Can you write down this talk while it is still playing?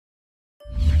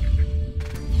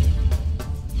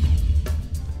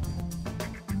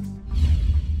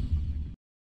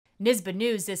NYSBA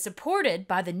News is supported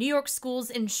by the New York Schools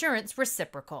Insurance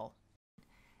Reciprocal.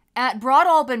 At Broad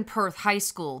Alban Perth High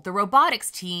School, the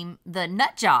robotics team, the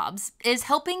Nut Jobs, is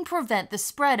helping prevent the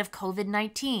spread of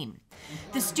COVID-19.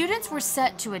 The students were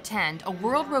set to attend a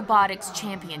World Robotics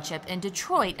Championship in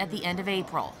Detroit at the end of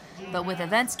April. But with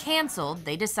events canceled,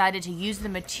 they decided to use the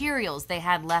materials they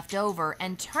had left over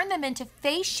and turn them into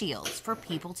face shields for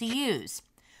people to use.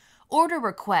 Order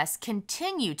requests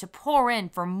continue to pour in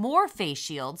for more face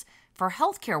shields for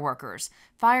healthcare workers,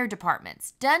 fire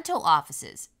departments, dental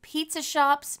offices, pizza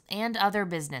shops, and other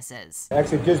businesses.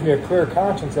 Actually, it gives me a clear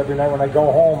conscience every night when I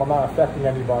go home. I'm not affecting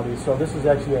anybody. So this is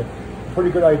actually a pretty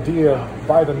good idea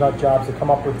by the Nut Jobs to come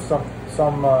up with some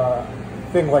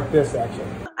thing like this, actually.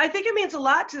 I think it means a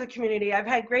lot to the community. I've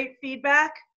had great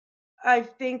feedback. I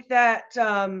think that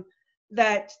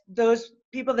that those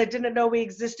people that didn't know we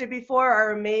existed before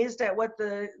are amazed at what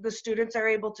the students are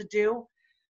able to do.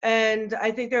 And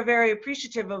I think they're very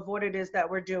appreciative of what it is that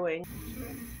we're doing.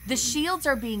 The shields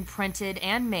are being printed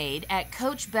and made at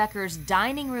Coach Becker's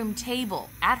dining room table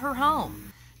at her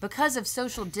home. Because of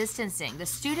social distancing, the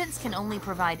students can only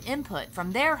provide input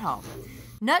from their home.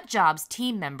 Nut Jobs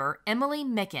team member Emily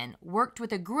Micken worked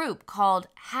with a group called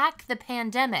Hack the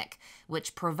Pandemic,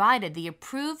 which provided the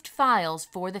approved files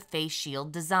for the face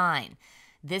shield design.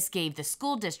 This gave the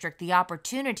school district the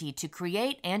opportunity to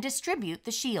create and distribute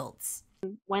the shields.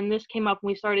 When this came up,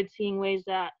 we started seeing ways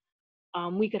that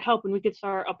we could help and we could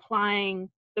start applying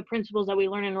the principles that we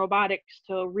learn in robotics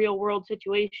to a real world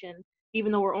situation,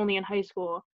 even though we're only in high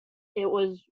school. It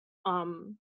was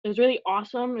really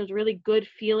awesome. It was a really good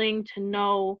feeling to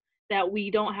know that we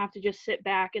don't have to just sit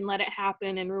back and let it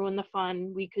happen and ruin the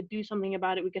fun. We could do something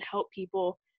about it. We could help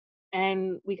people,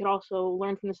 and we could also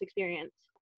learn from this experience.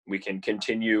 We can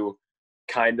continue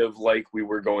kind of like we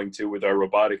were going to with our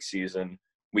robotics season.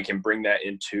 We can bring that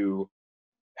into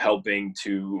helping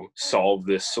to solve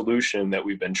this solution that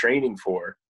we've been training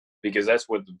for, because that's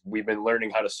what we've been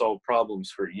learning, how to solve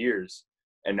problems for years,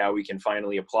 and now we can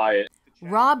finally apply it.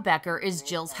 Rob Becker is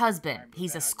Jill's husband.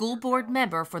 He's a school board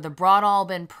member for the Broad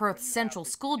Alban Perth Central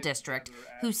School District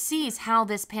who sees how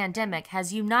this pandemic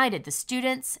has united the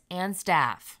students and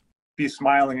staff. Be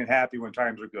smiling and happy when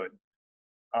times are good.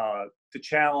 The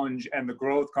challenge and the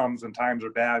growth comes when times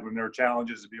are bad, when there are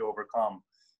challenges to be overcome,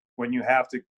 when you have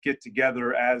to get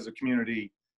together as a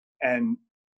community and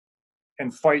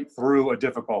fight through a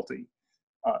difficulty.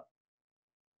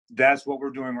 That's what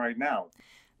we're doing right now.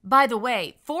 By the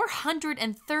way,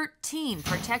 413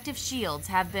 protective shields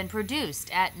have been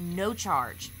produced at no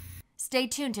charge. Stay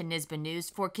tuned to NYSBA News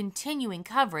for continuing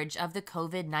coverage of the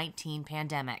COVID-19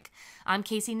 pandemic. I'm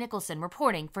Casey Nicholson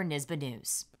reporting for NYSBA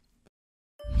News.